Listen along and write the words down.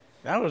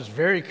That was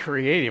very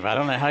creative. I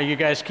don't know how you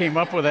guys came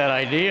up with that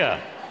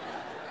idea.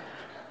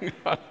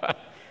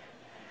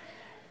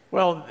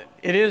 Well,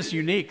 it is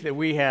unique that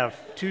we have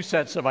two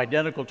sets of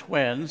identical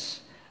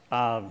twins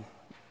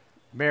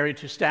married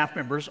to staff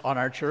members on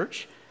our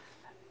church.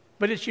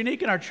 But it's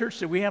unique in our church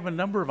that we have a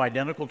number of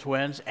identical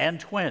twins and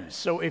twins.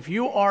 So if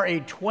you are a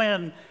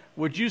twin,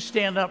 would you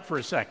stand up for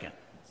a second?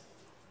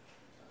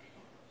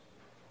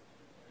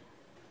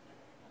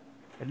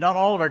 And not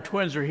all of our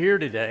twins are here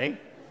today.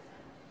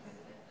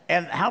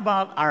 And how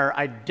about our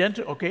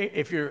identical, okay,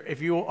 if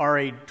you are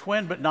a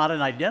twin but not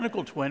an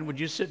identical twin, would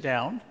you sit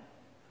down?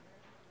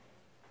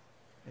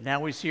 And now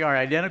we see our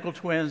identical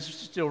twins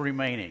still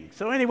remaining.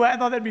 So anyway, I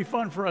thought that'd be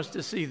fun for us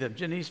to see them.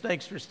 Janice,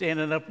 thanks for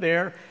standing up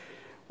there.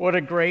 What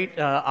a great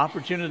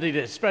opportunity,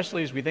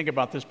 especially as we think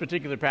about this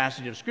particular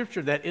passage of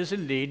Scripture that is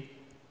indeed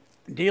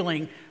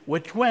dealing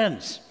with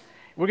twins.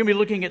 We're going to be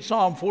looking at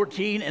Psalm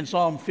 14 and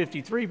Psalm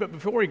 53, but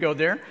before we go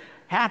there,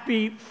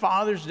 happy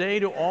Father's Day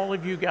to all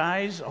of you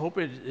guys. I hope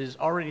it has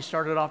already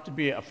started off to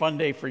be a fun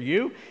day for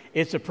you.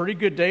 It's a pretty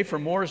good day for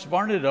Morris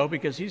Varnado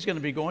because he's going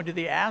to be going to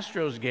the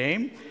Astros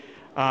game.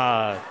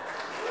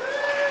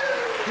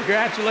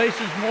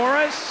 Congratulations,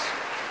 Morris.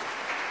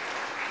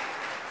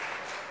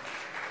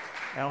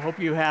 I hope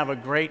you have a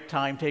great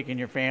time taking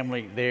your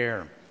family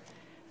there.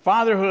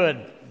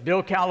 Fatherhood,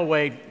 Bill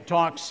Calloway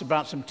talks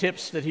about some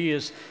tips that he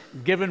has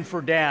given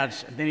for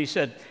dads. And then he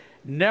said,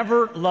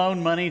 never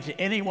loan money to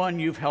anyone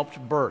you've helped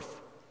birth.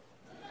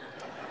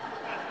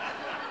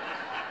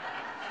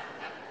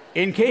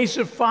 In case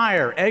of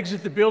fire,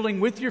 exit the building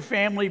with your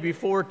family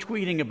before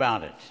tweeting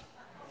about it.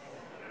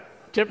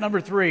 Tip number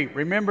 3,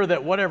 remember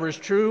that whatever is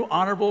true,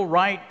 honorable,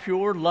 right,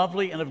 pure,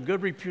 lovely, and of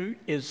good repute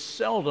is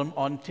seldom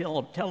on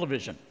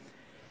television.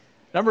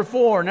 Number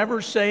 4,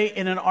 never say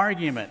in an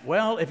argument,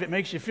 well, if it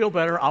makes you feel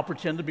better, I'll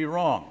pretend to be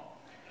wrong.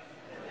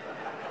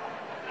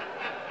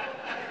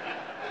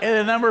 And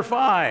then number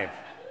 5,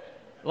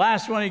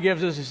 last one he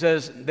gives us, he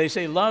says, they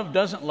say love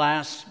doesn't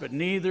last, but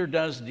neither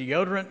does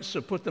deodorant, so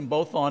put them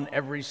both on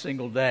every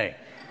single day.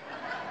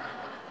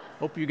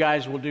 Hope you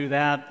guys will do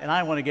that. And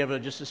I want to give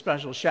just a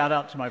special shout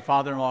out to my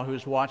father-in-law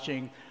who's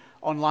watching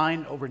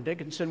online over in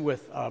Dickinson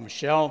with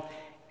Michelle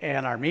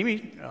and our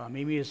Mimi.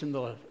 Mimi is in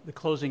the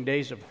closing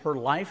days of her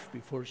life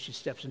before she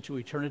steps into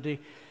eternity.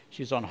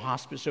 She's on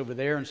hospice over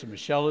there, and so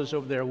Michelle is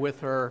over there with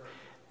her.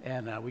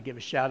 And we give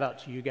a shout out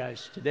to you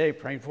guys today,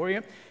 praying for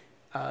you.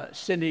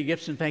 Cindy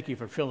Gibson, thank you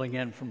for filling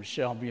in for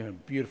Michelle, doing a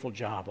beautiful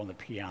job on the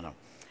piano.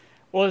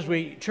 Well, as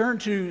we turn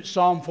to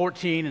Psalm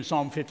 14 and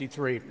Psalm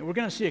 53, we're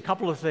going to see a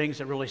couple of things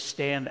that really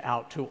stand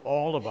out to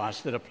all of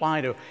us that apply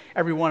to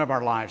every one of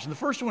our lives. And the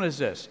first one is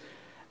this,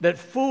 that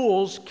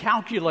fools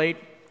calculate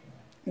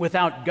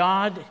without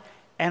God,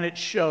 and it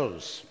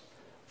shows.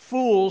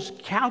 Fools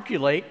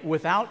calculate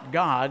without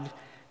God,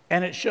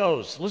 and it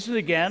shows. Listen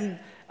again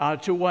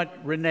to what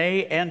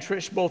Renee and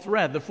Trish both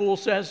read. The fool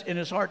says in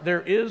his heart,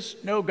 there is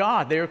no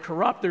God. They are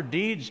corrupt. Their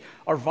deeds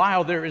are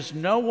vile. There is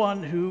no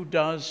one who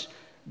does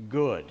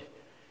good.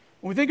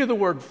 When we think of the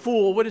word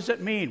fool, what does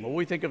that mean? Well,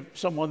 we think of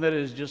someone that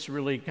is just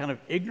really kind of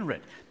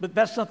ignorant. But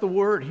that's not the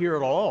word here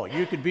at all.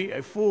 You could be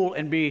a fool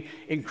and be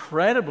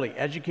incredibly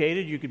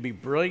educated. You could be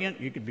brilliant.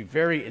 You could be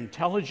very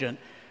intelligent.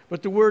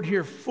 But the word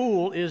here,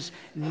 fool, is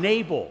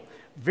Nabal.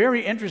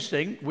 Very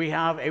interesting. We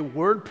have a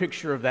word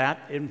picture of that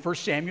in 1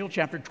 Samuel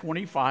chapter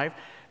 25,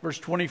 verse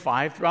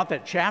 25. Throughout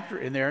that chapter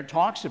in there, it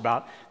talks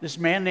about this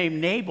man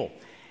named Nabal.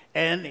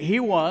 And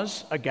he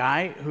was a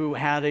guy who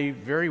had a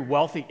very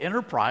wealthy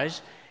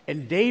enterprise.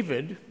 And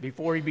David,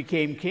 before he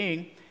became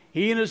king,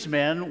 he and his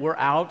men were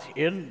out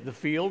in the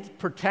field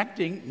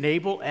protecting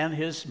Nabal and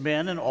his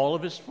men and all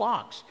of his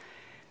flocks.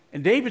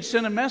 And David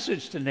sent a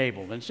message to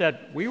Nabal and said,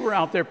 we were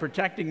out there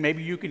protecting,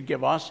 maybe you could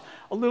give us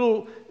a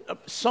little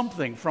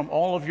something from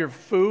all of your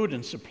food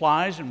and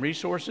supplies and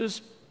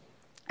resources.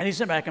 And he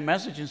sent back a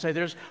message and said,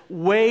 there's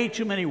way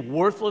too many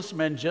worthless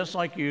men just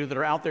like you that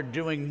are out there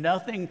doing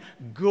nothing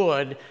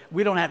good.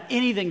 We don't have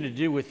anything to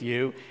do with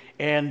you.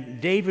 And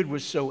David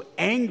was so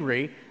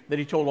angry that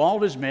he told all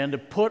of his men to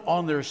put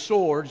on their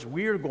swords.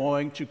 We are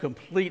going to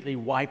completely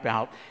wipe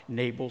out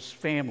Nabal's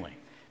family.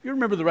 If you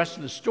remember the rest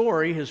of the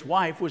story, his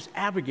wife was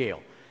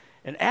Abigail.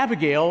 And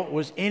Abigail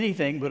was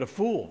anything but a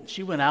fool.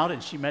 She went out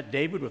and she met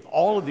David with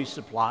all of these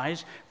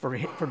supplies for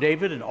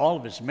David and all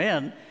of his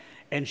men.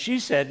 And she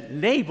said,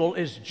 Nabal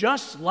is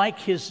just like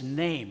his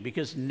name,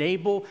 because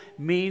Nabal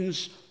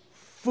means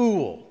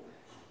fool.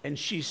 And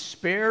she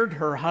spared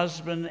her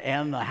husband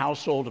and the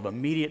household of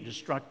immediate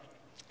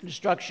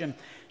destruction.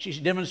 She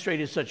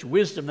demonstrated such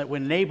wisdom that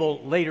when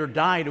Nabal later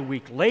died a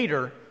week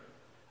later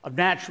of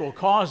natural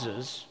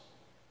causes,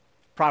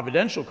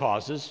 providential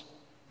causes,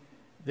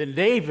 then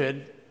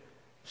David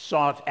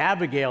sought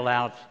Abigail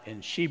out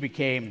and she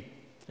became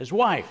his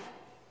wife.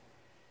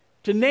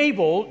 To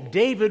Nabal,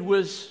 David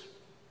was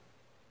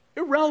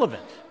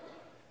irrelevant.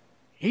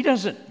 He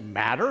doesn't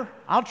matter.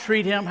 I'll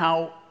treat him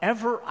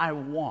however I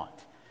want.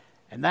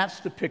 And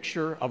that's the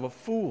picture of a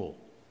fool.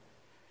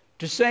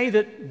 To say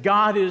that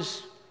God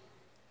is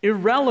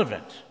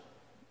irrelevant,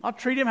 I'll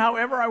treat him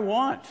however I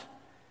want.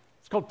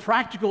 It's called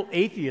practical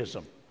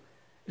atheism.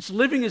 It's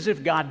living as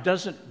if God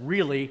doesn't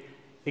really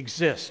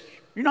exist.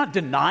 You're not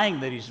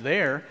denying that he's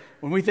there.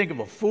 When we think of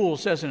a fool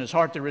says in his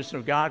heart there is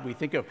no God, we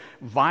think of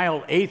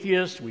vile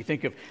atheists, we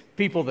think of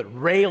people that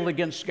rail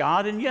against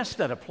God, and yes,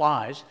 that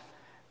applies.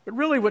 But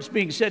really what's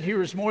being said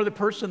here is more the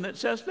person that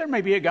says there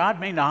may be a God,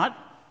 may not,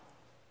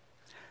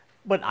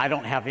 but I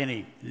don't have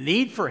any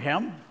need for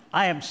him.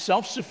 I am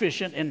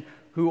self-sufficient in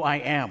who I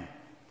am.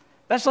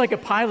 That's like a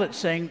pilot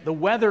saying the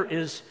weather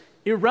is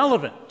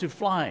irrelevant to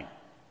flying.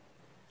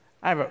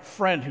 I have a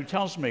friend who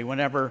tells me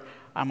whenever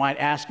I might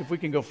ask if we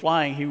can go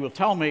flying, he will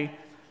tell me,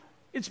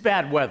 it's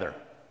bad weather,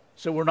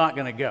 so we're not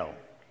going to go.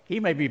 He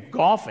may be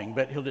golfing,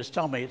 but he'll just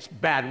tell me it's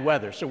bad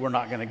weather, so we're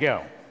not going to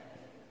go.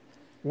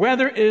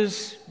 Weather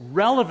is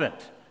relevant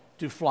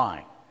to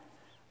flying,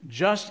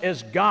 just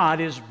as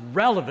God is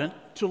relevant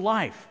to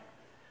life.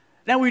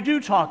 Now, we do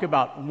talk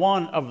about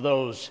one of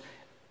those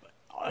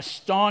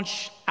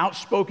staunch,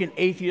 outspoken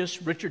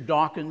atheists, Richard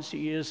Dawkins.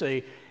 He is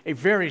a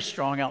very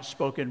strong,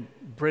 outspoken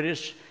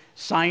British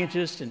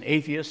scientist and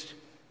atheist.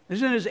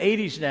 He's in his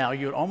 80s now.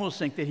 You would almost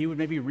think that he would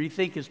maybe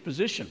rethink his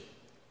position.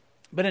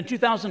 But in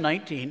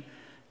 2019,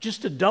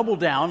 just to double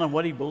down on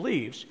what he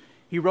believes,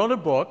 he wrote a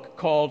book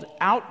called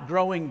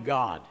Outgrowing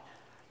God,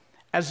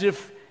 as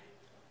if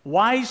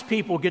wise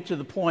people get to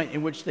the point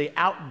in which they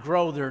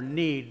outgrow their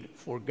need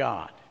for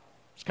God.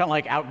 It's kind of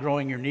like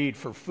outgrowing your need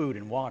for food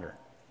and water.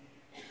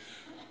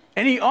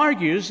 And he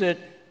argues that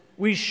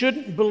we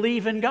shouldn't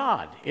believe in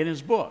God in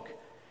his book.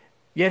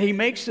 Yet he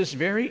makes this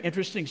very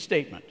interesting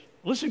statement.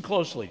 Listen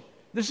closely.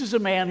 This is a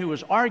man who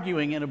is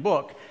arguing in a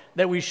book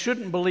that we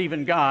shouldn't believe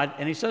in God,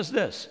 and he says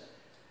this: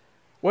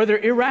 whether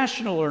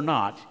irrational or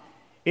not,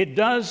 it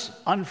does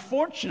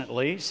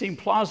unfortunately seem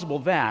plausible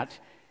that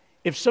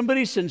if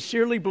somebody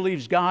sincerely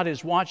believes God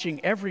is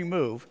watching every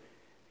move,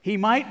 he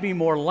might be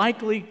more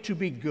likely to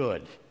be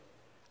good.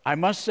 I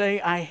must say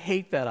I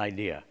hate that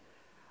idea.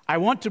 I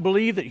want to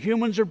believe that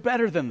humans are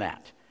better than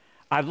that.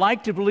 I'd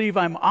like to believe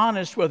I'm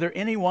honest whether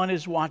anyone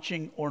is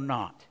watching or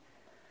not.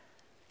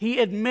 He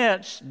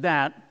admits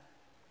that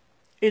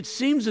it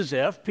seems as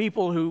if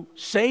people who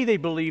say they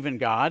believe in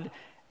God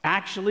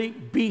actually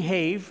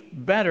behave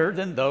better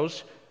than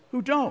those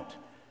who don't.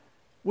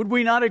 Would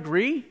we not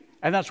agree?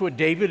 And that's what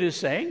David is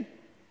saying,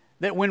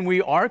 that when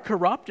we are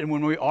corrupt and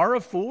when we are a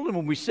fool and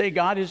when we say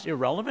God is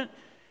irrelevant,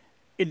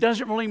 it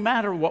doesn't really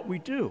matter what we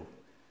do.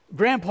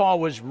 Grandpa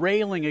was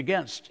railing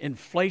against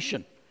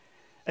inflation.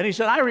 And he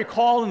said, I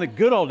recall in the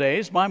good old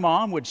days, my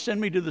mom would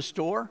send me to the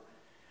store,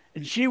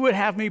 and she would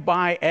have me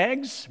buy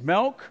eggs,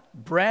 milk,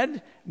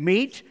 bread,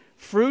 meat,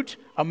 fruit,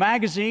 a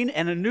magazine,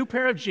 and a new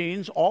pair of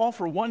jeans, all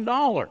for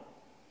 $1.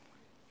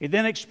 He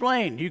then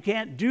explained, you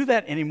can't do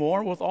that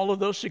anymore with all of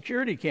those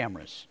security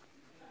cameras.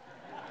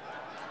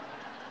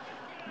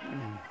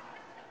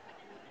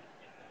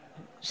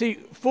 See,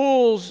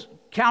 fools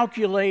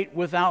calculate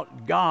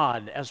without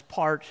God as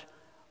part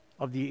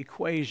of the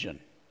equation.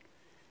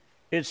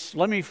 It's,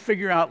 let me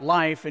figure out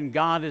life, and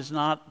God is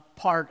not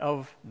part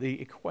of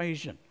the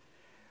equation.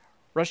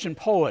 Russian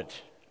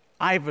poet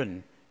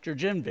Ivan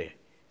Turgenev,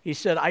 he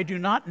said, I do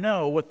not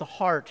know what the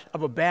heart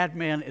of a bad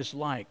man is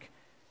like,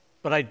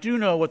 but I do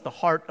know what the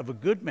heart of a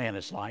good man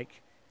is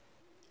like,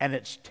 and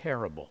it's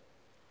terrible.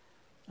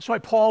 That's why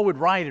Paul would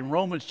write in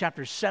Romans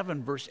chapter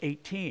 7, verse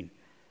 18,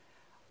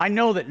 I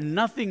know that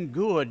nothing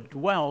good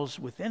dwells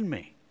within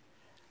me.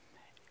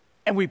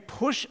 And we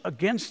push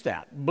against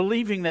that,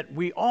 believing that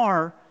we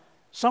are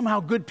somehow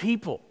good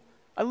people.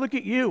 I look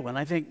at you and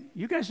I think,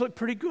 you guys look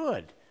pretty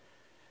good.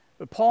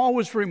 But Paul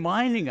was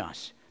reminding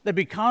us that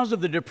because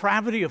of the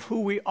depravity of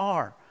who we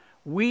are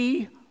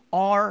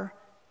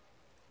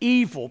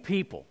evil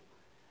people.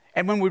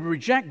 And when we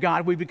reject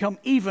God, we become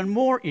even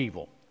more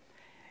evil.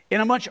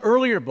 In a much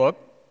earlier book,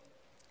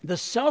 The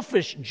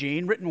Selfish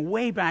Gene, written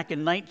way back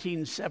in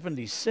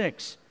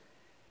 1976,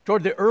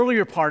 toward the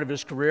earlier part of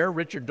his career,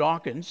 Richard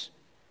Dawkins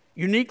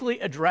uniquely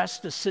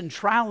addressed the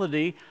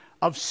centrality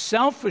of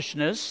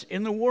selfishness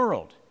in the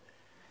world.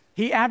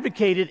 He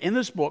advocated in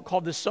this book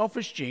called The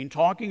Selfish Gene,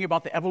 talking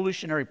about the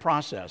evolutionary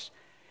process.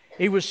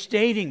 He was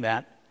stating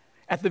that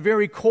at the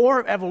very core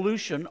of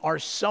evolution are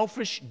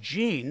selfish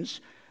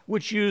genes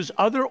which use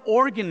other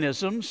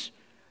organisms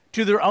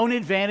to their own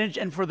advantage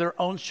and for their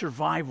own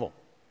survival.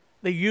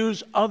 They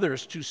use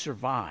others to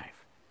survive.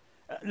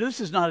 This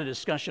is not a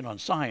discussion on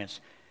science.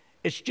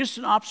 It's just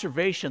an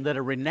observation that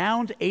a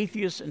renowned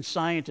atheist and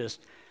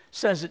scientist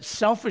says that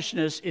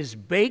selfishness is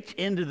baked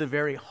into the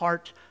very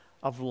heart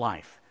of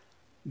life.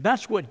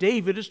 That's what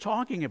David is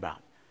talking about.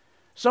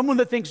 Someone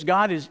that thinks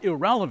God is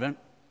irrelevant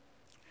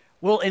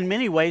will in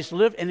many ways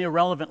live an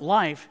irrelevant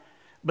life,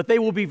 but they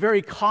will be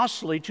very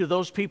costly to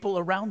those people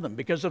around them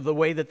because of the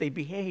way that they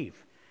behave.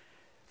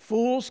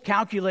 Fools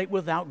calculate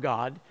without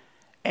God,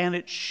 and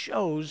it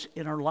shows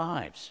in our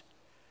lives.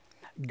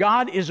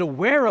 God is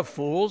aware of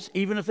fools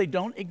even if they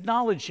don't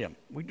acknowledge him.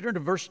 We turn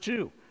to verse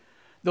 2.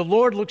 The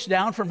Lord looks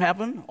down from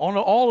heaven on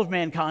all of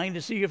mankind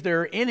to see if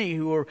there are any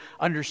who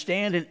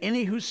understand and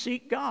any who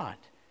seek God.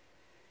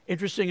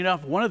 Interesting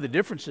enough, one of the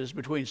differences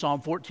between Psalm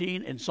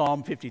 14 and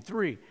Psalm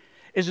 53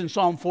 is in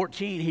Psalm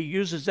 14, he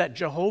uses that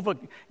Jehovah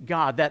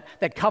God, that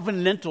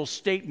covenantal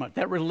statement,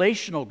 that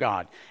relational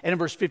God. And in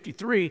verse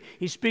 53,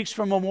 he speaks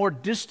from a more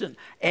distant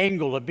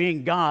angle of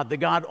being God, the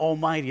God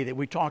Almighty that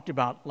we talked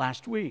about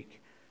last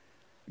week.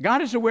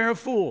 God is aware of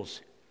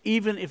fools,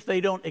 even if they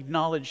don't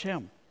acknowledge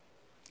him.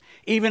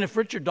 Even if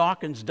Richard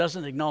Dawkins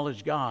doesn't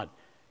acknowledge God,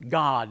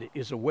 God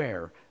is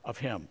aware of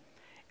him.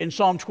 In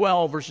Psalm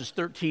 12, verses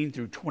 13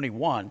 through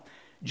 21,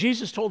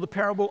 Jesus told the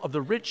parable of the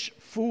rich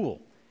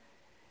fool.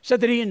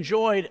 Said that he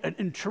enjoyed a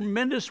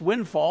tremendous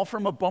windfall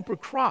from a bumper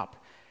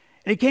crop.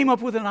 And he came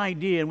up with an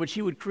idea in which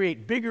he would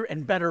create bigger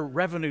and better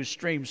revenue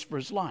streams for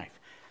his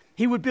life.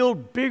 He would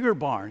build bigger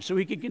barns so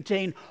he could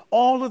contain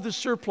all of the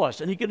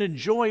surplus and he could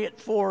enjoy it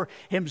for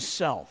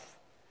himself.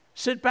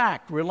 Sit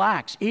back,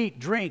 relax, eat,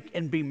 drink,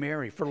 and be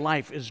merry, for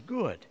life is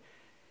good.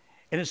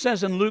 And it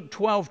says in Luke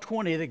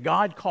 12:20 that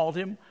God called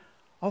him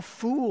a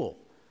fool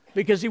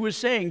because he was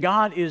saying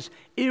God is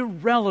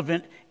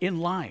irrelevant in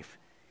life.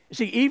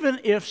 See, even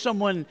if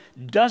someone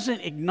doesn't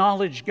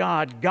acknowledge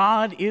God,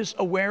 God is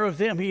aware of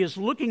them. He is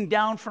looking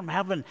down from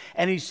heaven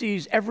and he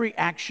sees every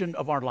action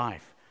of our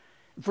life.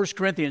 In 1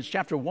 Corinthians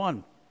chapter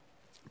 1,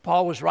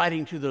 Paul was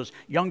writing to those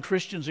young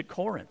Christians at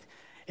Corinth,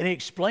 and he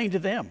explained to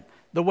them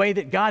the way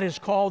that God has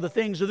called the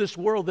things of this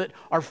world that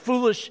are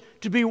foolish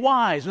to be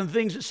wise, and the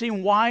things that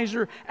seem wise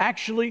are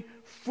actually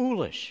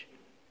foolish.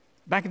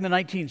 Back in the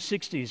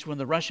 1960s, when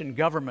the Russian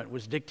government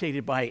was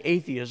dictated by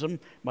atheism,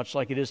 much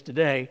like it is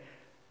today,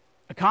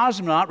 a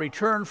cosmonaut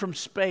returned from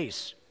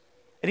space,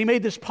 and he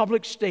made this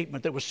public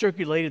statement that was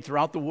circulated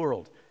throughout the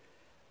world.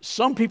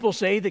 Some people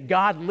say that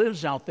God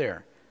lives out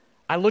there.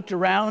 I looked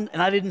around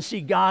and I didn't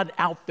see God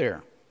out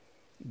there.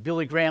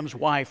 Billy Graham's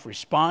wife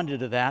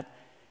responded to that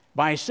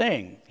by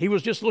saying he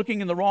was just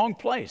looking in the wrong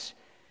place.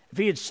 If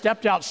he had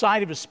stepped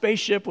outside of his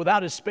spaceship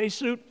without his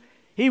spacesuit,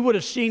 he would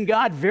have seen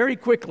God very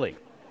quickly.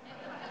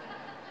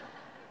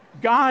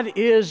 God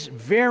is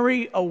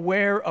very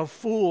aware of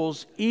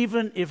fools,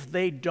 even if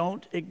they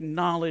don't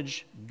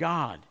acknowledge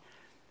God.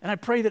 And I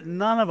pray that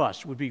none of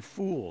us would be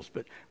fools,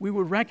 but we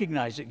would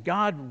recognize that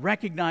God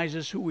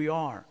recognizes who we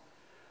are.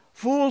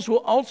 Fools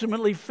will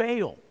ultimately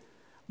fail,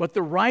 but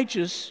the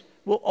righteous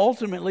will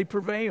ultimately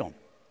prevail.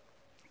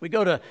 We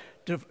go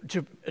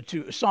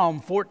to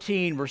Psalm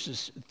 14,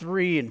 verses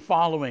 3 and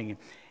following,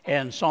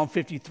 and Psalm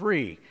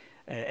 53.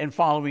 And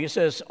following, it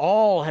says,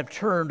 all have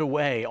turned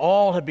away,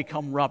 all have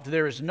become corrupt.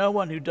 There is no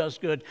one who does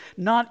good,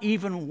 not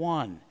even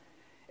one.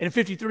 And in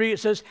 53, it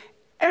says,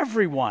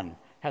 everyone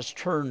has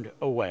turned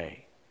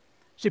away.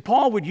 See,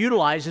 Paul would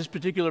utilize this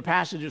particular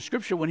passage of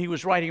Scripture when he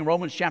was writing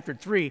Romans chapter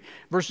 3,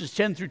 verses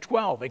 10 through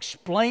 12,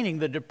 explaining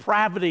the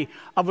depravity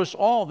of us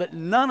all, that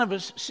none of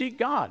us seek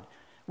God.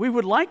 We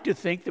would like to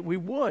think that we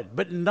would,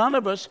 but none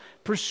of us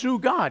pursue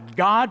God.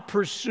 God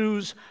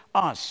pursues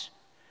us.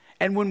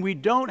 And when we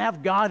don't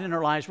have God in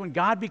our lives, when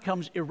God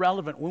becomes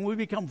irrelevant, when we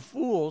become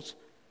fools,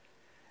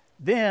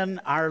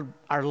 then our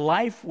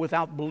life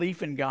without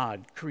belief in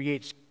God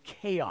creates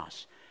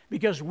chaos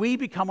because we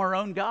become our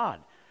own God.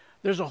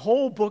 There's a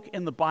whole book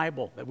in the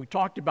Bible that we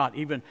talked about,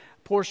 even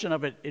a portion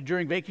of it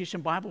during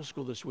Vacation Bible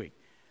School this week.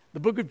 The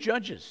book of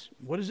Judges.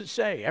 What does it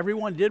say?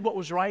 Everyone did what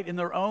was right in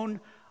their own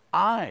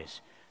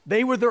eyes.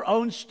 They were their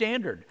own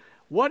standard.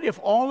 What if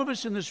all of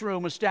us in this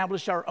room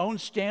established our own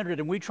standard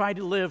and we tried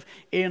to live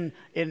in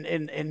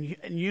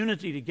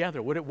unity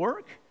together? Would it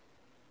work?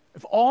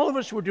 If all of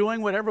us were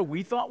doing whatever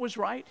we thought was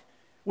right,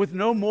 with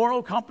no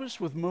moral compass,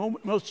 with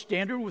no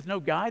standard, with no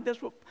guide,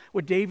 that's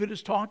what David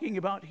is talking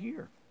about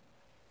here.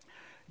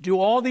 Do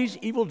all these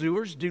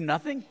evildoers do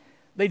nothing?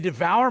 They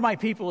devour my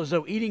people as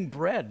though eating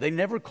bread. They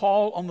never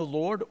call on the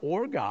Lord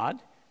or God.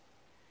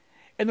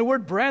 And the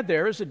word bread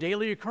there is a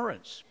daily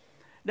occurrence.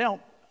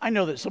 Now, I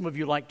know that some of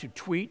you like to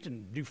tweet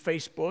and do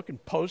Facebook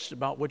and post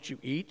about what you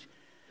eat.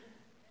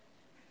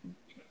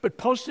 But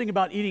posting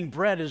about eating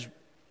bread you're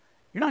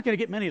not going to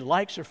get many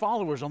likes or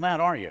followers on that,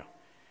 are you?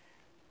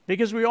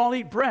 Because we all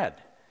eat bread.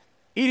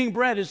 Eating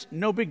bread is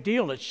no big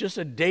deal. It's just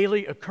a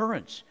daily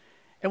occurrence.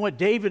 And what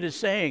David is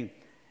saying,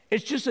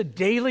 it's just a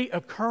daily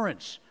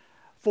occurrence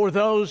for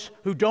those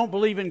who don't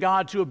believe in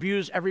God to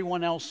abuse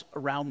everyone else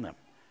around them.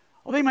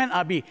 Well, they might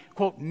not be,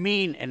 quote,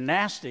 mean and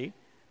nasty,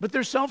 but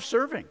they're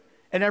self-serving.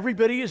 And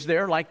everybody is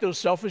there, like those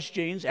selfish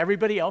genes.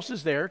 Everybody else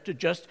is there to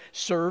just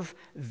serve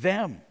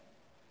them.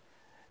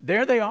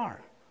 There they are,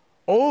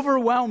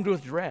 overwhelmed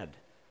with dread,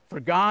 for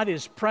God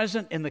is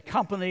present in the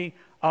company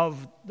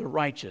of the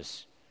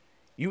righteous.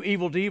 You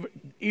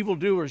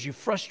evildoers, you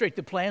frustrate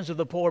the plans of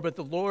the poor, but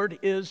the Lord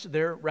is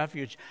their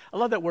refuge. I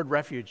love that word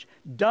refuge.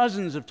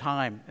 Dozens of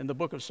times in the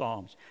book of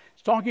Psalms.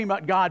 It's talking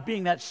about God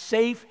being that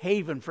safe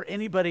haven for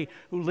anybody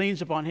who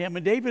leans upon him.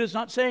 And David is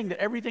not saying that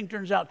everything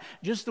turns out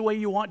just the way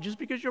you want just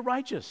because you're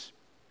righteous.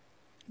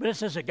 But it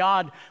says that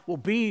God will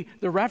be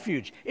the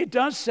refuge. It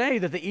does say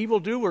that the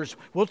evildoers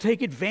will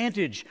take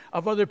advantage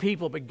of other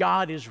people, but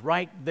God is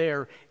right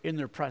there in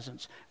their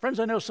presence. Friends,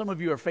 I know some of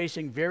you are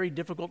facing very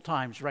difficult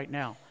times right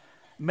now.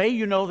 May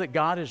you know that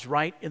God is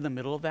right in the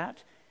middle of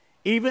that.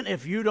 even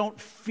if you don't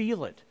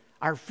feel it.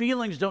 Our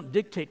feelings don't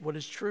dictate what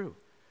is true.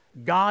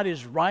 God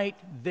is right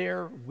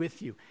there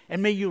with you.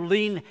 And may you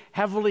lean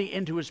heavily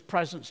into His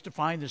presence to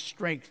find the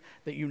strength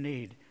that you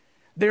need.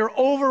 They're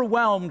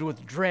overwhelmed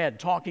with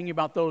dread, talking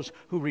about those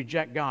who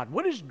reject God.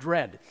 What is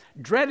dread?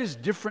 Dread is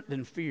different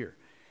than fear.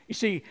 You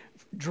see,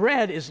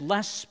 dread is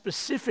less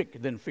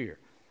specific than fear.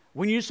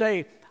 When you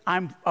say,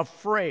 I'm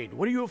afraid,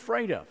 what are you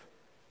afraid of?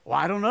 Well,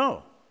 I don't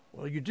know.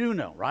 Well, you do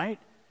know, right?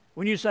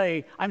 When you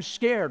say, I'm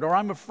scared, or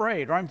I'm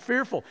afraid, or I'm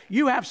fearful,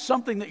 you have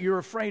something that you're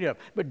afraid of.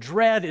 But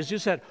dread is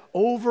just that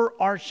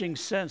overarching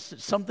sense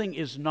that something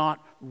is not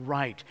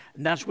right.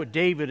 And that's what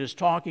David is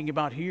talking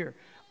about here.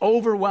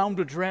 Overwhelmed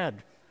with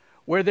dread,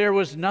 where there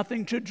was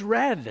nothing to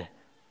dread.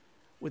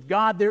 With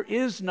God, there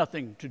is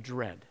nothing to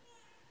dread.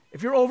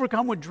 If you're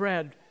overcome with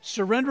dread,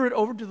 surrender it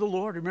over to the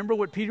Lord. Remember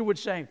what Peter would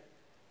say.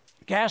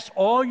 Cast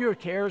all your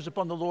cares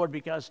upon the Lord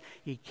because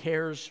He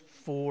cares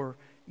for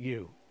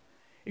you.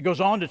 It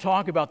goes on to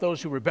talk about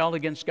those who rebelled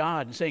against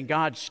God and saying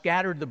God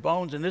scattered the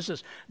bones. And this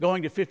is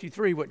going to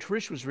 53, what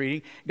Trish was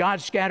reading.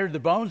 God scattered the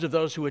bones of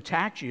those who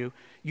attacked you.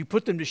 You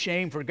put them to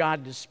shame, for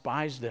God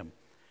despised them.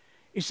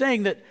 He's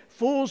saying that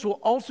fools will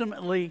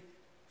ultimately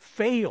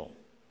fail.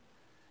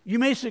 You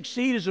may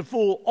succeed as a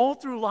fool all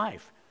through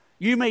life.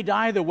 You may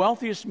die the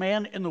wealthiest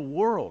man in the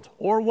world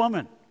or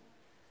woman.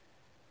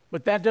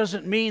 But that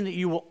doesn't mean that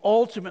you will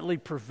ultimately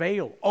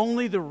prevail.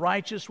 Only the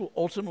righteous will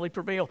ultimately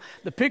prevail.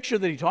 The picture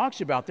that he talks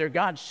about there,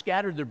 God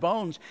scattered their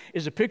bones,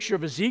 is a picture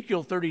of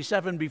Ezekiel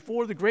 37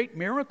 before the great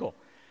miracle.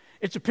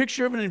 It's a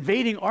picture of an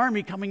invading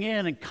army coming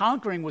in and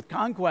conquering with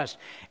conquest.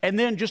 And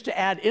then just to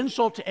add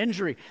insult to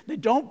injury, they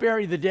don't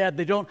bury the dead.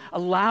 They don't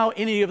allow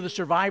any of the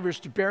survivors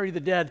to bury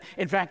the dead.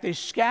 In fact, they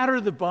scatter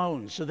the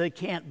bones so they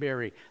can't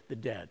bury the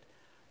dead.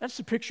 That's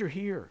the picture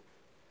here.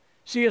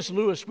 C.S.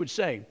 Lewis would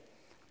say,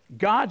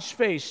 God's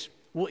face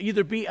will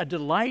either be a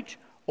delight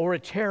or a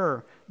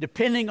terror,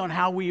 depending on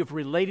how we have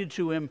related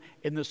to Him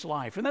in this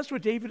life. And that's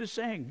what David is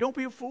saying. Don't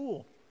be a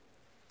fool.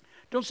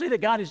 Don't say that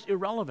God is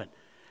irrelevant,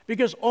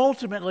 because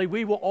ultimately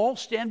we will all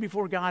stand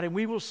before God and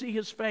we will see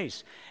His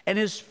face. And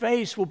His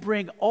face will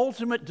bring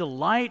ultimate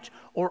delight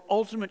or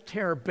ultimate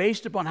terror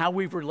based upon how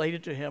we've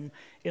related to Him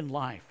in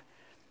life.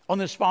 On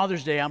this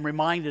Father's Day, I'm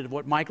reminded of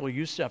what Michael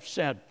Youssef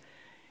said.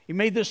 He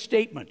made this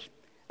statement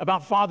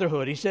about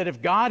fatherhood. He said,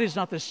 if God is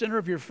not the center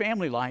of your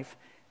family life,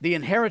 the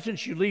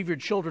inheritance you leave your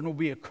children will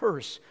be a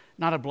curse,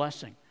 not a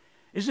blessing.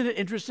 Isn't it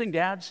interesting,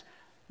 dads,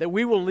 that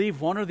we will leave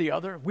one or the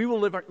other? We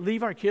will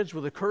leave our kids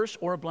with a curse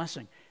or a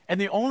blessing.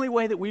 And the only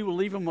way that we will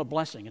leave them a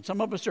blessing, and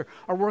some of us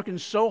are working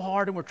so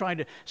hard and we're trying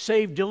to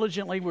save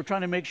diligently, we're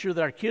trying to make sure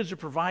that our kids are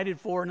provided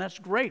for, and that's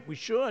great, we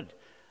should.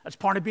 That's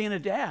part of being a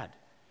dad.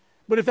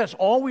 But if that's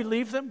all we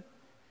leave them,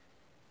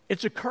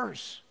 it's a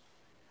curse.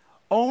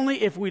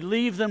 Only if we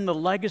leave them the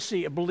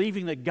legacy of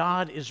believing that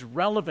God is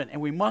relevant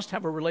and we must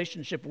have a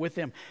relationship with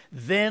Him,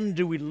 then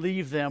do we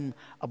leave them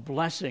a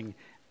blessing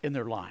in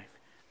their life.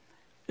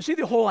 You see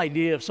the whole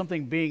idea of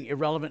something being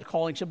irrelevant,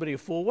 calling somebody a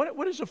fool.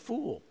 What is a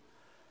fool?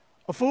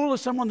 A fool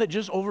is someone that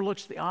just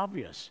overlooks the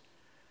obvious.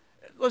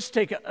 Let's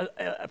take,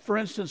 for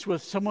instance,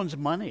 with someone's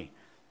money.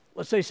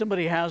 Let's say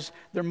somebody has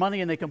their money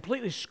and they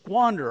completely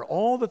squander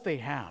all that they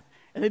have.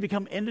 And they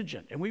become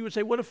indigent. And we would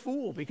say, what a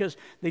fool, because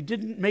they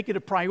didn't make it a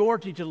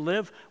priority to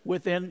live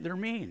within their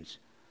means.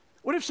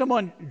 What if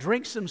someone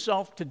drinks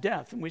themselves to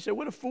death? And we say,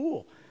 what a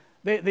fool.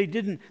 They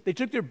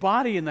took their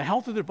body and the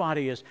health of their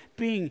body as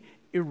being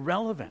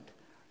irrelevant.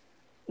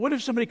 What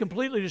if somebody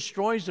completely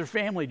destroys their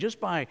family just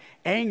by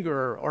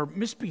anger or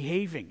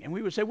misbehaving? And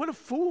we would say, what a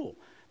fool.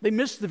 They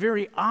missed the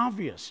very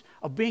obvious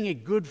of being a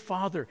good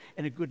father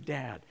and a good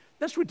dad.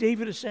 That's what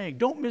David is saying.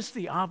 Don't miss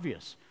the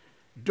obvious.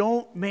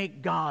 Don't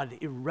make God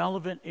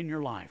irrelevant in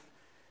your life,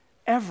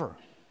 ever.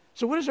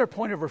 So what is our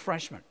point of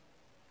refreshment?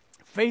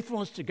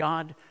 Faithfulness to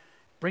God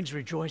brings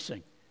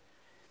rejoicing.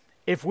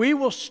 If we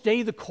will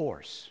stay the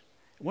course,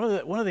 one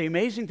of the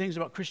amazing things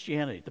about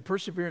Christianity, the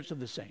perseverance of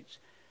the saints,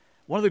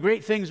 one of the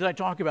great things that I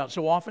talk about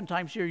so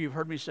oftentimes here, you've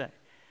heard me say,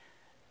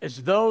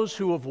 is those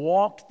who have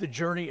walked the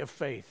journey of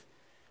faith,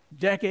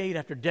 decade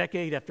after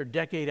decade after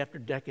decade after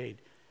decade,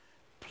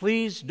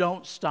 please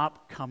don't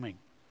stop coming.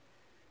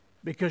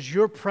 Because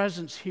your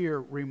presence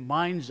here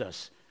reminds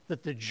us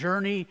that the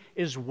journey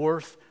is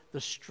worth the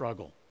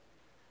struggle.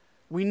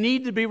 We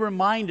need to be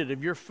reminded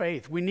of your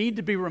faith. We need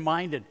to be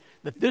reminded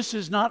that this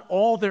is not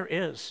all there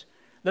is.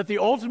 That the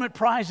ultimate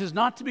prize is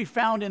not to be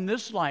found in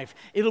this life.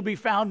 It'll be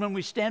found when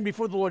we stand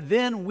before the Lord.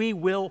 Then we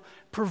will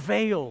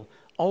prevail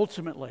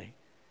ultimately.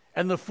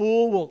 And the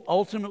fool will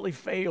ultimately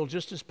fail,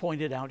 just as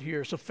pointed out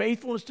here. So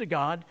faithfulness to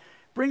God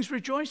brings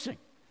rejoicing.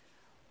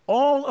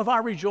 All of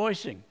our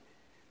rejoicing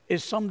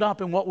is summed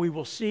up in what we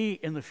will see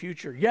in the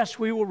future. Yes,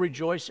 we will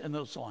rejoice in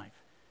this life,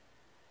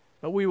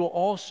 but we will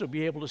also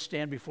be able to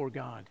stand before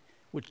God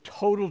with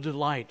total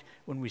delight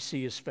when we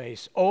see His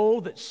face. Oh,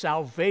 that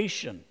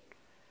salvation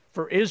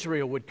for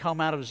Israel would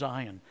come out of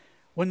Zion.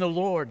 When the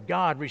Lord,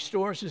 God,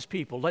 restores His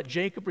people, let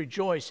Jacob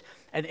rejoice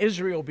and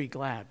Israel be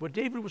glad. What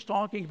David was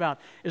talking about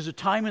is a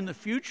time in the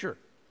future.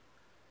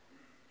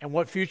 And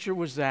what future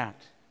was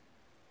that?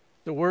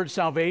 The word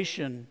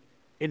salvation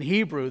in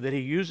Hebrew that he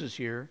uses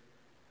here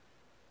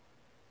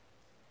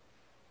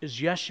is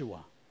Yeshua.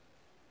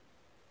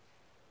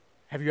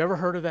 Have you ever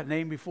heard of that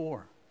name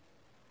before?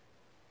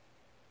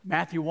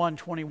 Matthew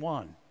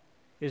 1:21.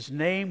 His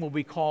name will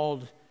be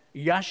called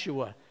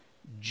Yeshua,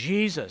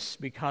 Jesus,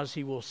 because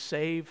he will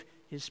save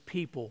his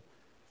people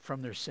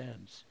from their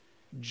sins.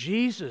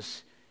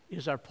 Jesus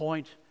is our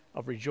point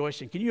of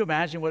rejoicing. Can you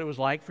imagine what it was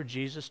like for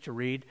Jesus to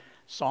read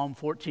Psalm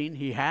 14?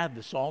 He had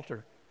the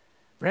Psalter.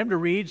 For him to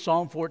read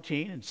Psalm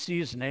 14 and see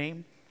his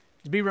name,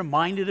 to be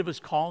reminded of his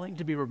calling,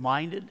 to be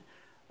reminded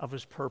of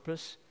his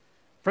purpose.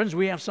 Friends,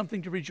 we have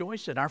something to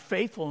rejoice in. Our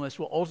faithfulness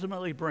will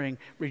ultimately bring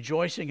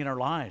rejoicing in our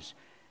lives.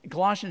 In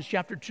Colossians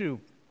chapter 2,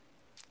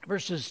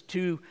 verses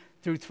 2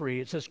 through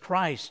 3, it says,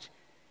 Christ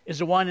is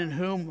the one in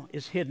whom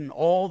is hidden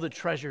all the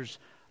treasures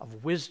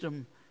of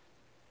wisdom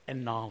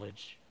and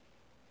knowledge.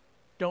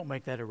 Don't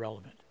make that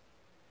irrelevant.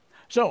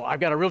 So, I've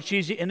got a real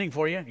cheesy ending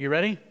for you. You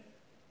ready?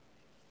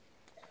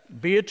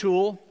 Be a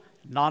tool,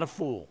 not a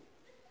fool.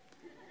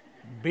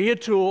 Be a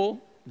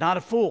tool, not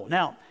a fool.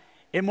 Now,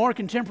 in more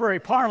contemporary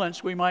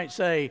parlance, we might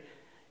say,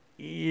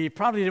 you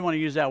probably didn't want to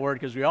use that word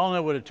because we all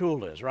know what a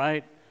tool is,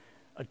 right?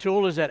 A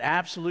tool is that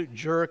absolute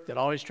jerk that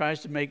always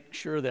tries to make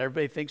sure that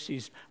everybody thinks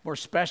he's more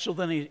special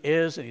than he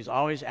is, and he's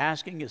always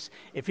asking us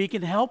if he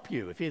can help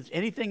you, if there's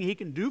anything he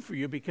can do for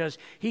you, because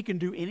he can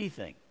do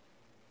anything.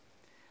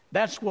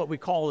 That's what we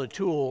call a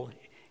tool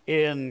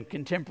in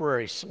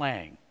contemporary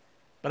slang.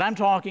 But I'm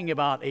talking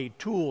about a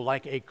tool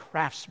like a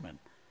craftsman.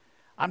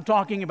 I'm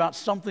talking about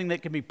something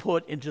that can be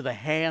put into the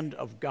hand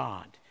of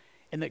God,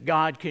 and that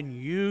God can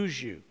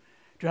use you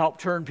to help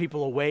turn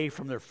people away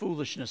from their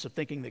foolishness of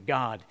thinking that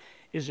God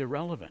is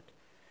irrelevant.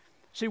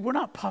 See, we're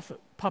not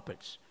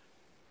puppets.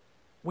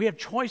 We have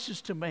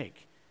choices to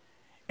make.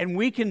 And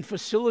we can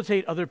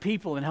facilitate other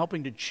people in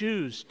helping to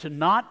choose to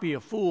not be a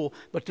fool,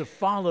 but to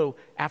follow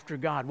after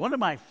God. One of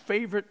my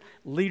favorite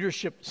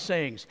leadership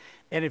sayings,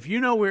 and if you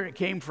know where it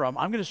came from,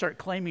 I'm going to start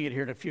claiming it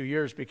here in a few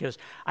years because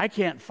I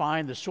can't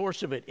find the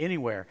source of it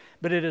anywhere,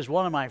 but it is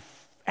one of my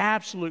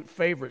absolute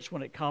favorites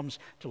when it comes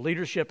to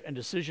leadership and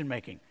decision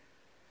making.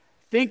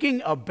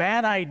 Thinking a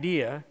bad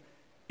idea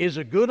is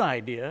a good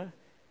idea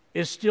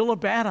is still a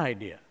bad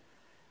idea.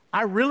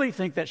 I really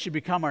think that should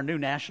become our new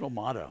national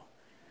motto.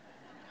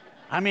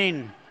 I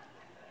mean,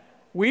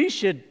 we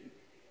should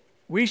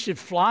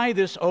fly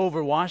this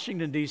over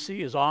Washington,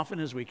 D.C. as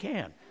often as we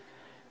can.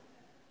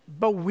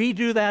 But we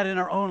do that in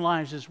our own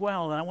lives as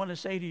well. And I want to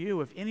say to you,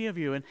 if any of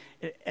you,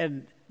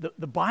 and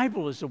the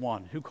Bible is the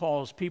one who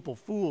calls people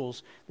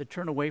fools that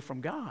turn away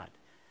from God.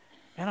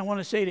 And I want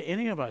to say to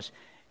any of us,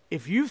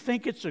 if you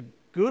think it's a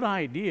good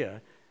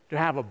idea to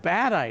have a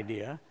bad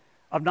idea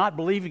of not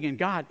believing in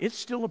God, it's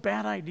still a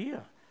bad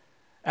idea.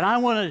 And I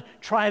want to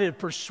try to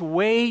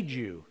persuade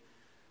you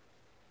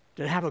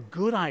to have a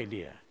good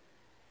idea.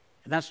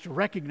 And that's to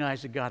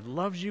recognize that God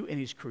loves you and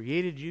He's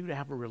created you to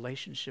have a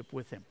relationship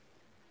with Him.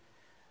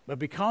 But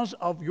because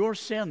of your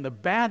sin, the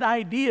bad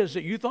ideas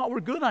that you thought were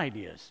good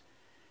ideas,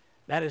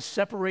 that has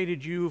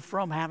separated you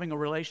from having a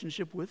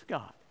relationship with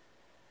God.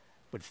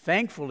 But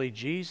thankfully,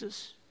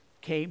 Jesus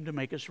came to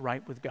make us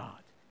right with God.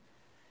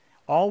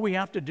 All we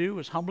have to do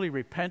is humbly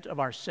repent of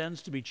our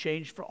sins to be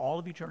changed for all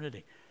of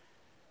eternity,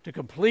 to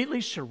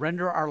completely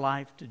surrender our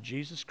life to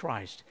Jesus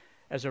Christ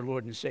as our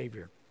Lord and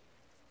Savior.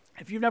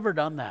 If you've never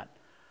done that,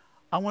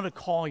 I want to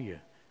call you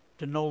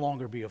to no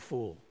longer be a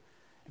fool.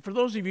 And for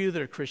those of you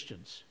that are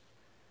Christians,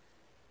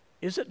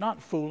 is it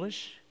not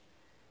foolish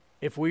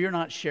if we are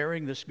not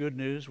sharing this good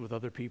news with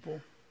other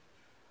people?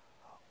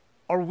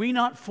 Are we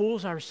not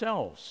fools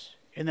ourselves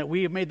in that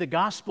we have made the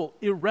gospel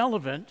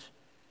irrelevant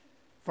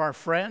for our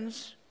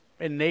friends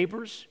and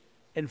neighbors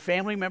and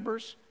family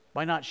members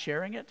by not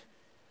sharing it?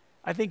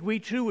 I think we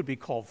too would be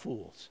called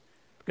fools,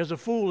 because a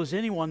fool is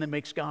anyone that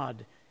makes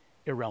God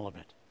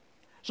irrelevant.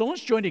 So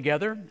let's join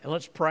together and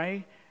let's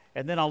pray,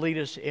 and then I'll lead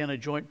us in a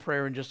joint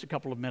prayer in just a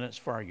couple of minutes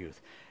for our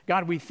youth.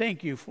 God, we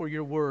thank you for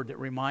your word that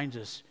reminds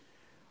us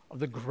of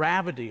the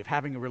gravity of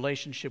having a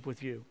relationship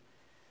with you.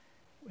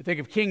 We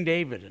think of King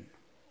David and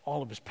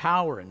all of his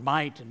power and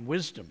might and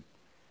wisdom.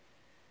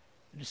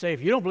 And to say,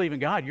 if you don't believe in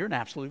God, you're an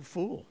absolute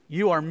fool.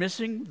 You are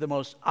missing the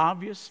most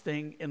obvious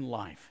thing in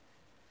life.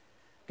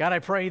 God, I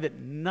pray that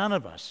none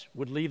of us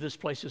would leave this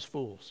place as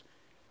fools,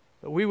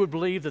 but we would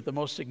believe that the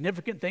most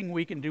significant thing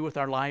we can do with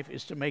our life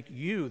is to make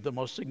you the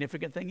most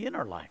significant thing in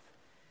our life.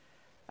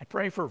 I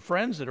pray for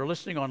friends that are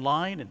listening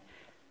online and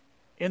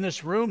in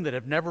this room that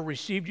have never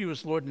received you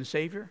as Lord and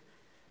Savior.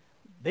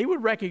 They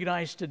would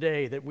recognize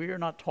today that we are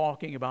not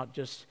talking about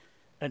just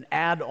an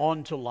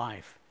add-on to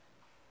life.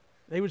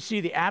 They would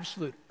see the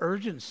absolute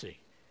urgency,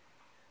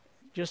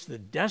 just the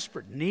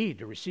desperate need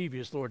to receive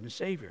you as Lord and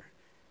Savior.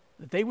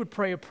 That they would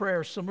pray a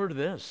prayer similar to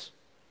this.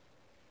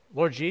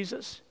 Lord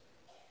Jesus,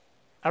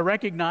 I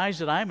recognize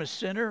that I'm a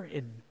sinner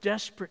in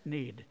desperate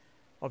need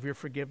of your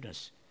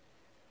forgiveness.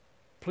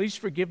 Please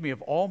forgive me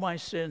of all my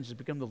sins and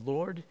become the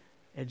Lord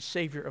and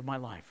Savior of my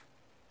life.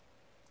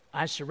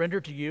 I surrender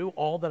to you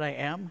all that I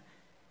am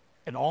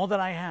and all that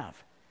I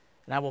have,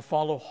 and I will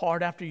follow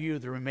hard after you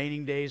the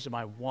remaining days of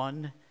my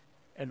one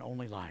and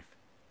only life.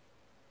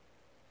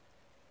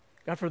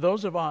 God, for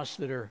those of us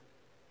that are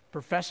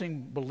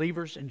professing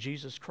believers in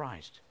Jesus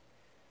Christ,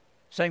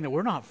 saying that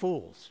we're not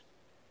fools,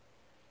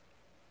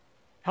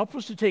 help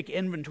us to take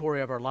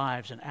inventory of our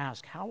lives and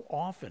ask, how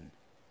often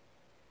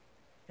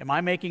am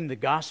I making the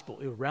gospel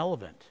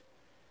irrelevant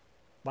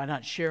by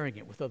not sharing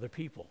it with other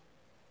people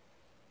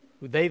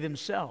who they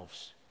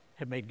themselves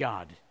have made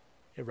God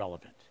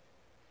irrelevant?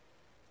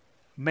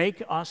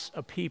 Make us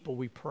a people,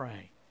 we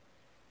pray,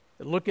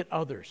 that look at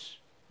others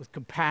with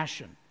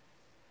compassion,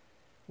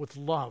 with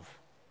love.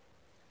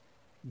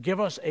 Give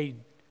us a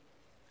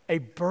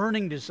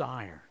burning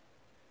desire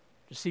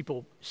to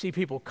see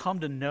people come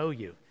to know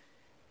you,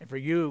 and for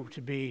you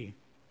to be,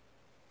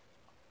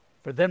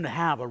 for them to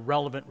have a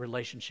relevant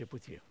relationship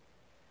with you.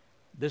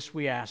 This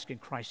we ask in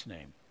Christ's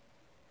name.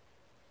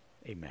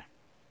 Amen.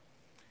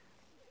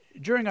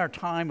 During our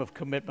time of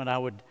commitment, I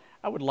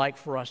would like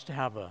for us to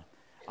have an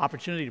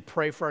opportunity to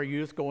pray for our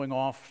youth going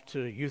off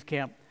to youth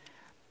camp.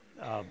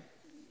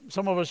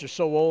 Some of us are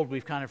so old,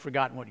 we've kind of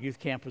forgotten what youth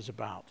camp is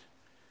about.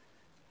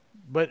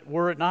 But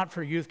were it not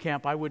for youth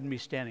camp, I wouldn't be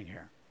standing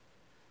here.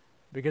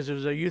 Because it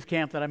was a youth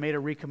camp that I made a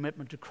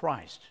recommitment to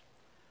Christ.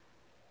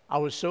 I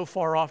was so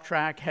far off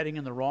track, heading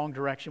in the wrong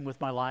direction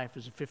with my life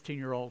as a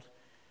 15-year-old.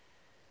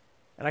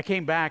 And I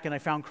came back and I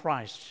found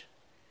Christ.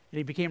 And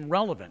he became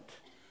relevant,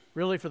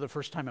 really for the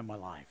first time in my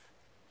life.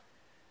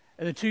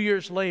 And then 2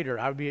 years later,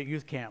 I would be at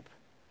youth camp,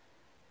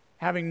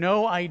 having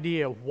no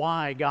idea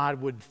why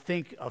God would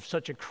think of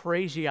such a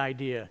crazy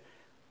idea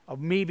of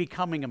me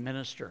becoming a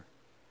minister.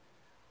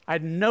 I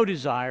had no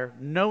desire,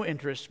 no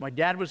interest. My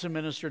dad was a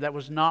minister. That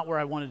was not where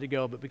I wanted to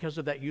go. But because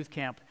of that youth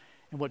camp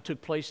and what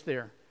took place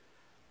there,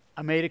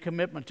 I made a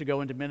commitment to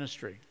go into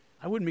ministry.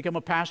 I wouldn't become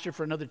a pastor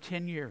for another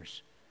 10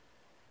 years.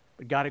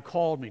 But God had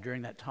called me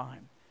during that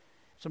time.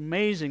 It's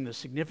amazing the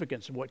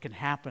significance of what can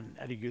happen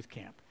at a youth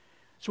camp.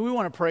 So we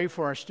want to pray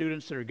for our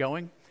students that are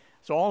going.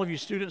 So all of you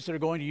students that are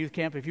going to youth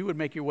camp, if you would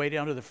make your way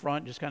down to the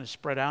front, just kind of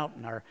spread out,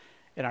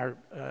 and our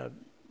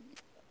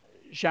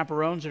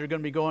chaperones that are going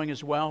to be going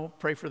as well,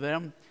 pray for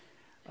them.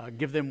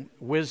 Give them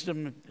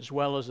wisdom as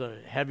well as a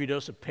heavy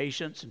dose of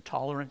patience and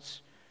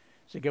tolerance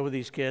to go with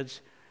these kids.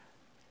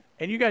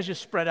 And you guys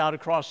just spread out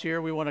across here.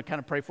 We want to kind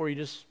of pray for you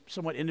just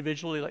somewhat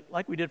individually,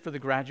 like we did for the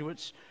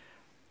graduates.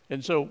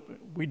 And so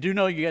we do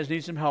know you guys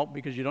need some help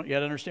because you don't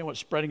yet understand what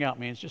spreading out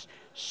means. Just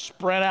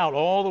spread out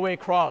all the way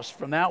across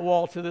from that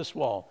wall to this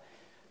wall.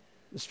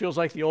 This feels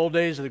like the old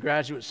days of the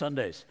graduate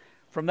Sundays.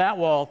 From that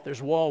wall,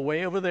 there's a wall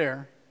way over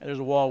there, and there's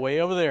a wall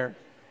way over there,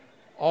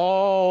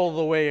 all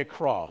the way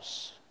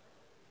across.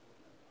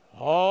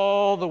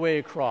 All the way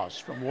across,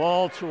 from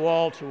wall to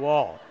wall to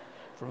wall.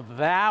 From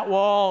that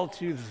wall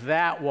to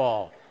that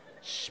wall.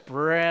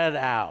 Spread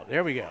out.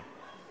 There we go.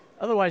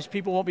 Otherwise,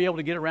 people won't be able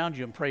to get around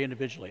you and pray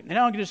individually. And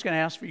now I'm just going to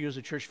ask for you as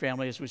a church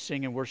family, as we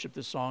sing and worship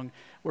this song,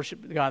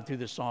 worship God through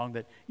this song,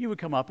 that you would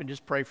come up and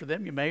just pray for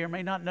them. You may or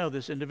may not know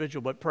this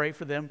individual, but pray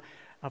for them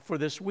for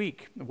this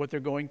week, what they're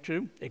going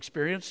to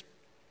experience.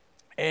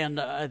 And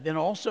then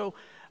also,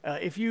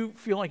 if you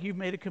feel like you've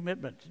made a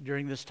commitment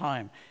during this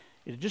time,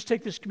 just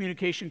take this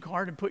communication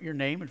card and put your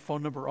name and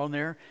phone number on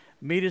there.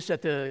 Meet us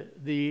at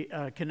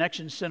the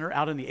Connection Center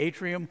out in the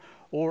atrium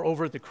or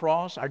over at the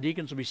cross. Our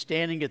deacons will be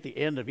standing at the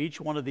end of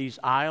each one of these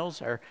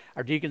aisles, our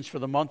deacons for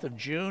the month of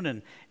June.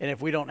 And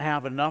if we don't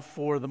have enough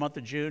for the month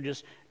of June,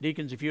 just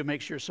deacons, if you would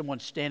make sure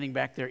someone's standing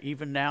back there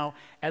even now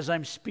as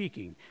I'm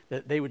speaking,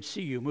 that they would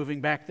see you moving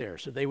back there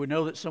so they would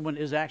know that someone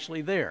is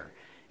actually there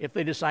if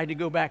they decide to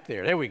go back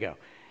there. There we go.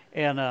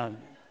 And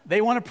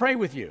they want to pray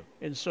with you.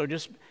 And so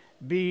just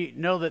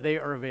know that they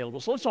are available.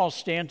 So let's all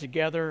stand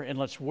together and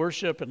let's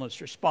worship and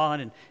let's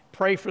respond and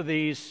pray for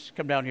these.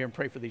 Come down here and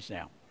pray for these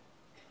now.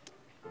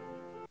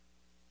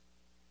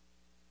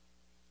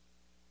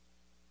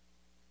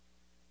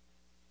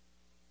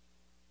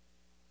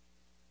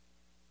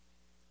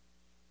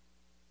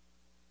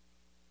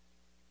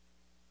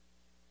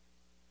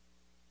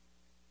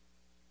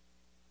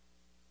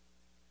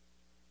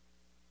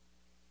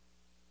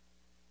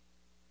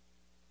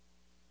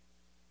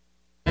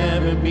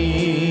 Never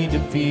be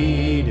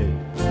defeated,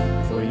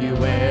 for you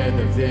wear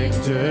the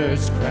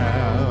victor's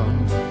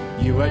crown.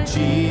 You are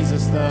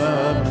Jesus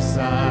the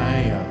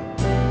Messiah.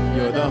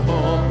 You're the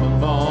hope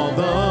of all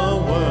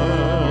the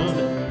world.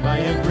 By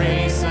your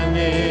grace I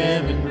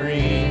live and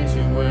breathe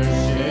to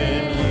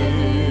worship you.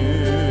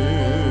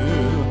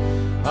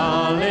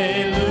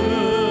 Hallelujah.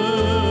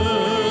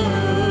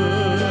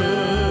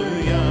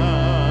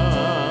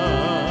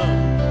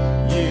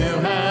 You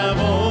have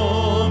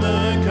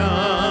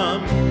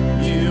overcome.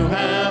 You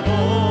have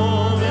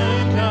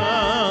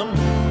overcome.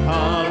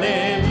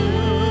 Hallelujah.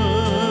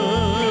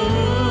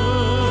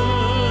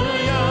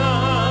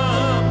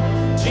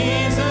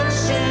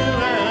 Jesus, you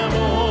have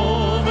overcome.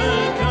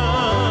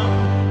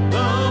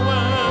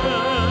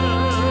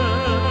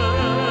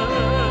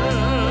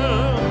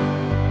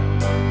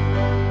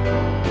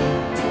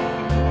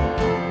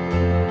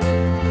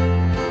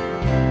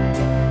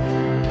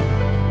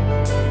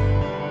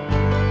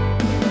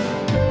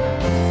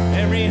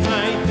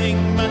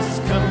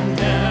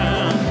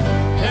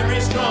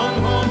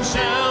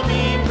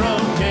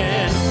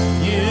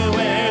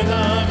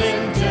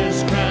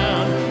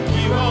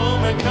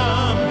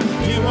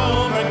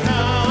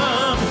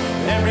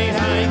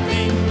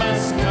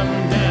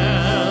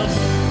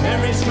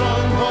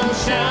 stronghold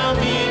shall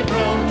be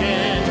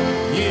broken.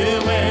 You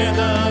wear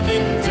the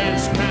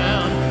victor's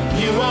crown.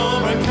 You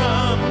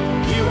overcome.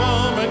 You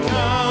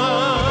overcome.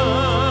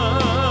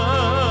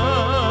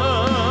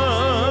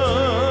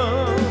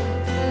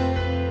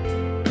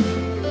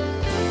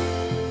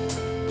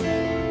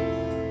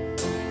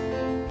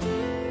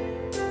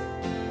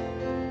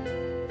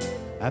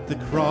 At the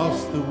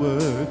cross the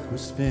work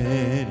was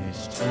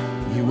finished.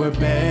 You were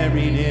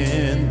buried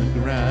in the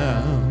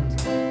ground,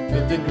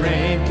 but the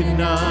grave could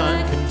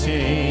not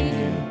contain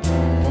you,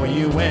 for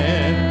you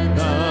wear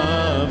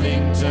the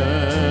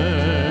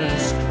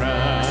victor's crown.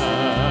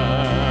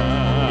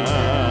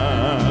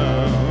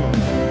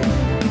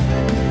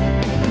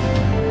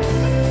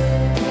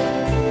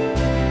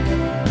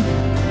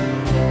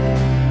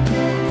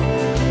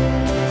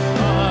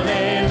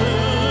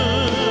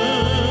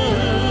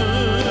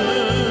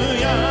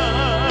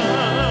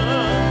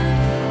 Hallelujah.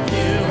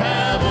 You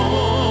have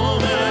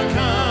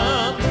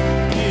overcome.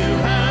 You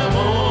have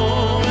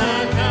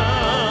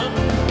overcome.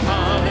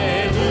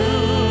 Hallelujah.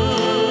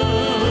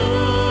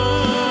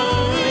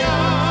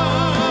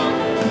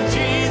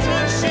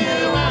 Jesus, you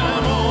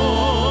have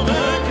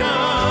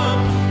overcome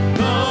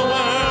the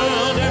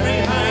world.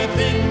 Every high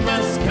thing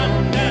must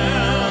come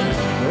down.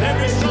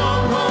 Every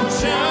stronghold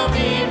shall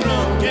be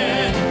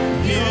broken.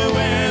 You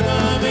wear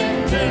the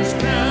victor's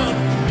crown.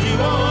 You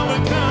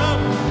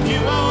overcome. You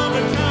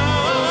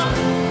overcome.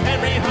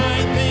 Every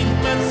high thing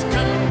must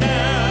come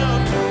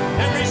down.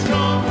 Every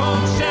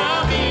stronghold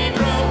shall be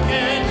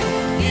broken.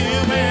 You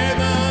wear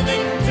the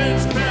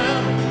victor's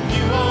crown.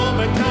 You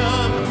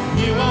overcome.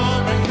 You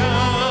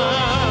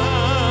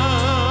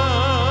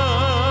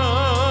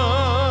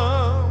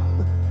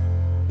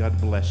overcome. God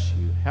bless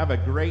you. Have a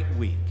great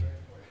week.